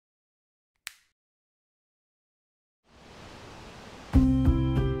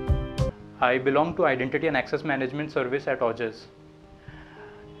I belong to Identity and Access Management Service at Aujas,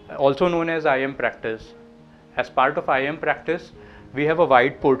 also known as IAM Practice. As part of IAM Practice, we have a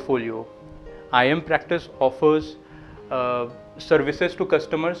wide portfolio. IAM Practice offers services to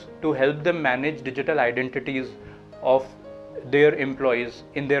customers to help them manage digital identities of their employees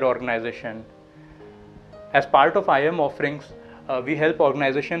in their organization. As part of IAM offerings, we help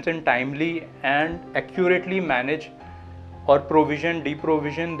organizations in timely and accurately manage or provision,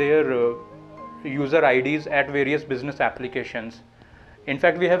 deprovision their user IDs at various business applications. In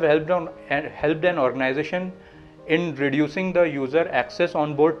fact, we have helped an organization in reducing the user access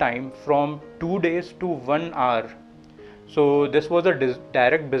onboard time from 2 days to 1 hour. So this was a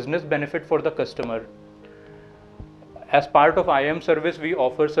direct business benefit for the customer. As part of IAM service, we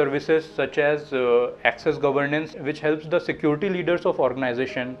offer services such as access governance, which helps the security leaders of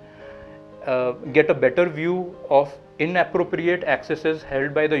organization get a better view of inappropriate accesses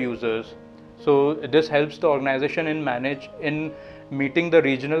held by the users. So this helps the organization in meeting the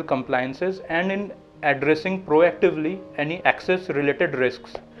regional compliances and in addressing proactively any access related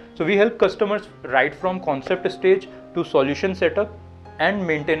risks. So we help customers right from concept stage to solution setup and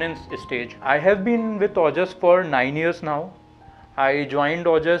maintenance stage. I have been with Aujas for 9 years now. I joined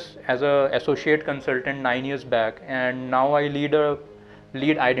Aujas as an associate consultant 9 years back, and now I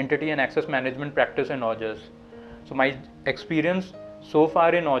lead identity and access management practice in Aujas. So my experience so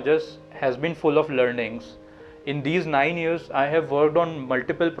far in Aujas has been full of learnings. In these 9 years, I have worked on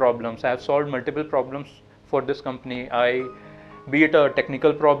multiple problems. I have solved multiple problems for this company. Be it a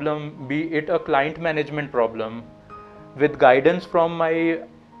technical problem, be it a client management problem. With guidance from my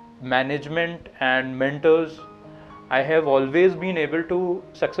management and mentors, I have always been able to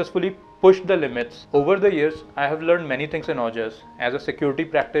successfully push the limits. Over the years, I have learned many things in Aujas. As a security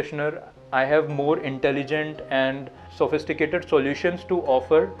practitioner, I have more intelligent and sophisticated solutions to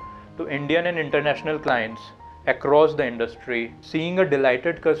offer to Indian and international clients across the industry. Seeing a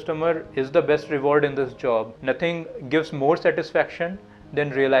delighted customer is the best reward in this job. Nothing gives more satisfaction than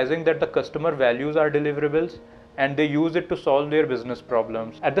realizing that the customer values our deliverables and they use it to solve their business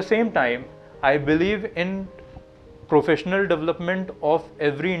problems. At the same time, I believe in professional development of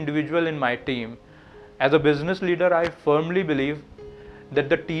every individual in my team. As a business leader, I firmly believe that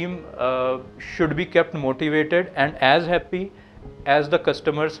the team should be kept motivated and as happy as the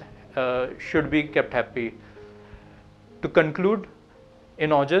customers should be kept happy. To conclude,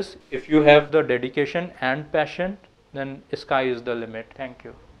 in Aujas, if you have the dedication and passion, then sky is the limit. Thank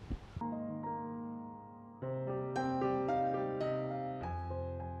you.